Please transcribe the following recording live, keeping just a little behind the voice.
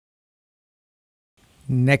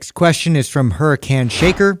Next question is from Hurricane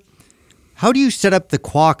Shaker. How do you set up the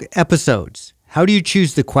QUAH episodes? How do you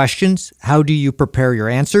choose the questions? How do you prepare your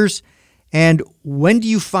answers? And when do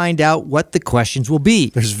you find out what the questions will be?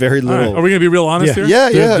 There's very little. Right. Are we going to be real honest here?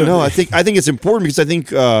 Yeah. No, I think it's important because I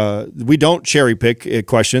think we don't cherry pick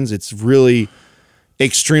questions. It's really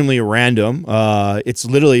extremely random. It's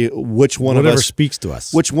literally whatever speaks to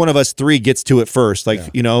us. Which one of us three gets to it first? Like,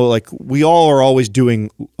 you know, like we all are always doing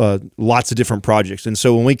lots of different projects. And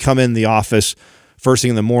so when we come in the office first thing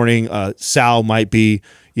in the morning, Sal might be,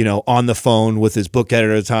 you know, on the phone with his book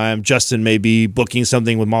editor at the time. Justin may be booking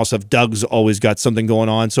something with model stuff. Doug's always got something going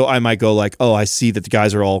on. So I might go like, oh, I see that the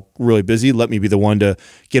guys are all really busy. Let me be the one to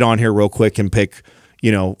get on here real quick and pick,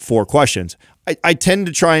 you know, 4 questions. I tend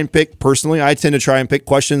to try and pick, personally, I tend to try and pick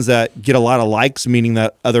questions that get a lot of likes, meaning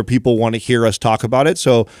that other people want to hear us talk about it.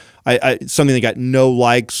 So something that got no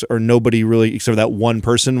likes or nobody really, except for that one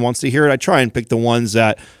person wants to hear it, I try and pick the ones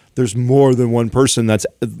that there's more than one person that's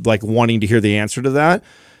like wanting to hear the answer to that.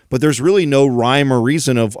 But there's really no rhyme or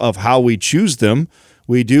reason of how we choose them.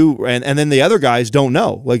 We do, and then the other guys don't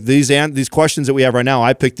know. Like these questions that we have right now,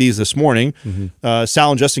 I picked these this morning.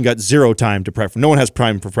 Sal and Justin got 0 time to prep. No one has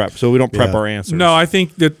time for prep, so we don't prep our answers. No, I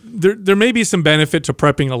think that there may be some benefit to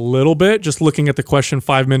prepping a little bit, just looking at the question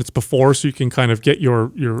 5 minutes before, so you can kind of get your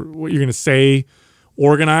what you're going to say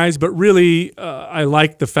organized. But really, I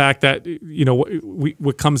like the fact that you know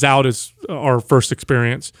what comes out is our first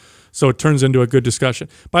experience. So it turns into a good discussion.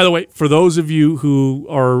 By the way, for those of you who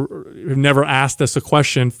have never asked us a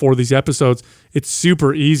question for these episodes, it's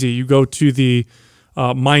super easy. You go to the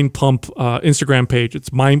Mind Pump Instagram page.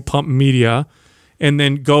 It's Mind Pump Media. And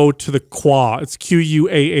then go to the QUAH. It's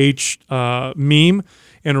QUAH meme.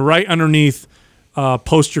 And right underneath,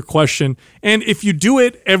 post your question. And if you do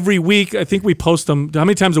it every week, I think we post them. How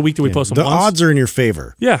many times a week do we post them? The odds are in your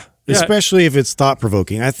favor. Yeah. Especially if it's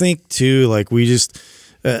thought-provoking. I think, too, like we just...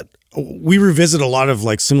 we revisit a lot of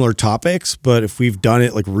like similar topics, but if we've done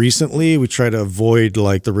it like recently, we try to avoid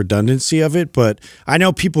like the redundancy of it. But I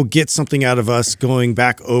know people get something out of us going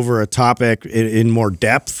back over a topic in more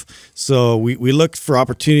depth. So we look for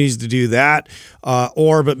opportunities to do that,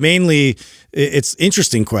 but mainly it's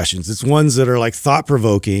interesting questions. It's ones that are like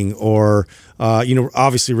thought-provoking or, you know,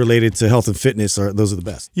 obviously related to health and fitness. Those are the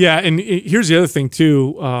best. Yeah, and here's the other thing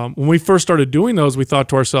too. When we first started doing those, we thought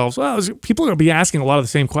to ourselves, well, people are going to be asking a lot of the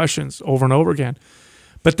same questions over and over again.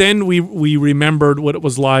 But then we remembered what it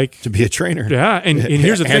was like to be a trainer. Yeah, and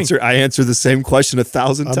here's the thing: I answer the same question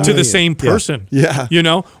 1,000 times to the same person. Yeah. You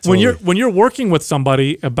know, totally. when you're working with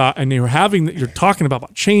somebody and you're talking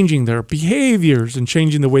about changing their behaviors and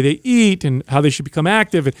changing the way they eat and how they should become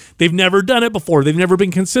active, and they've never done it before, they've never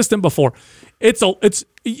been consistent before. It's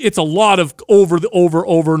a lot of over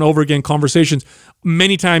and over again conversations,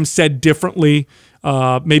 many times said differently,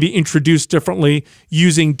 maybe introduced differently,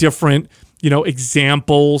 using different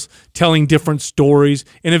examples, telling different stories,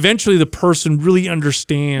 and eventually the person really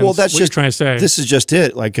understands what you're trying to say. This is just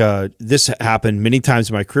it. Like this happened many times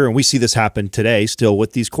in my career, and we see this happen today still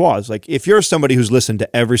with these QUAHs. Like if you're somebody who's listened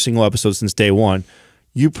to every single episode since day one,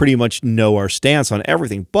 you pretty much know our stance on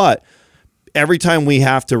everything. But every time we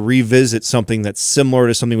have to revisit something that's similar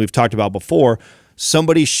to something we've talked about before,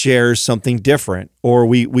 somebody shares something different, or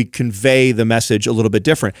we convey the message a little bit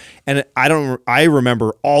different. And I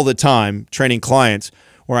remember all the time training clients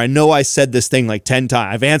where I know I said this thing like 10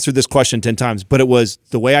 times. I've answered this question 10 times, but it was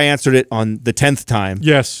the way I answered it on the 10th time.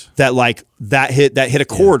 Yes. That hit a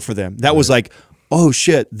chord for them. That was like, oh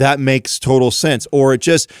shit, that makes total sense. Or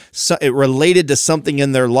it related to something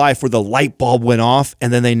in their life where the light bulb went off,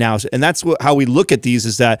 and then and that's how we look at these,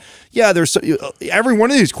 is that, yeah, there's every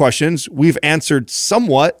one of these questions we've answered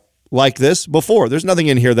somewhat like this before. There's nothing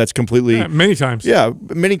in here that's completely... many times. Yeah,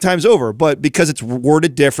 many times over. But because it's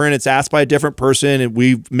worded different, it's asked by a different person, and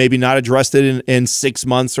we've maybe not addressed it in 6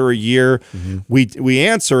 months or a year, we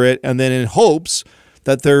answer it, and then in hopes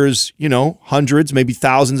that there's, hundreds, maybe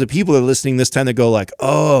thousands of people that are listening this time that go like,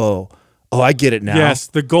 oh, I get it now. Yes,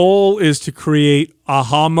 the goal is to create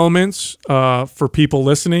aha moments for people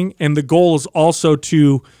listening, and the goal is also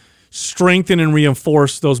to strengthen and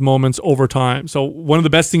reinforce those moments over time. So one of the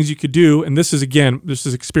best things you could do, and this is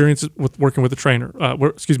experience with working with a trainer,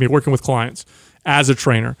 working with clients as a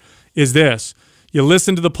trainer, is this. You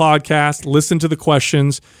listen to the podcast, listen to the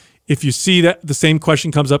questions. If you see that the same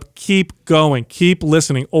question comes up, keep going, keep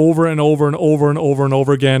listening over and over and over and over and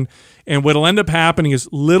over again. And what will end up happening is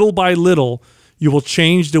little by little, you will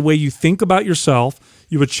change the way you think about yourself.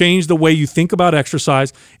 You will change the way you think about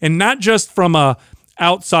exercise, and not just from a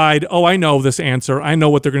outside, oh, I know this answer, I know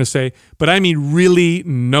what they're going to say, but I mean really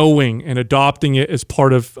knowing and adopting it as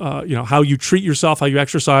part of how you treat yourself, how you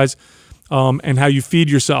exercise, and how you feed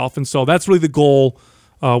yourself. And so that's really the goal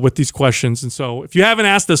with these questions. And so if you haven't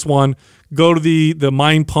asked this one, go to the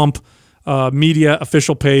Mind Pump Media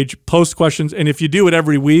official page, post questions, and if you do it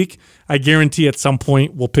every week, I guarantee at some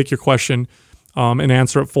point we'll pick your question and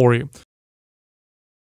answer it for you.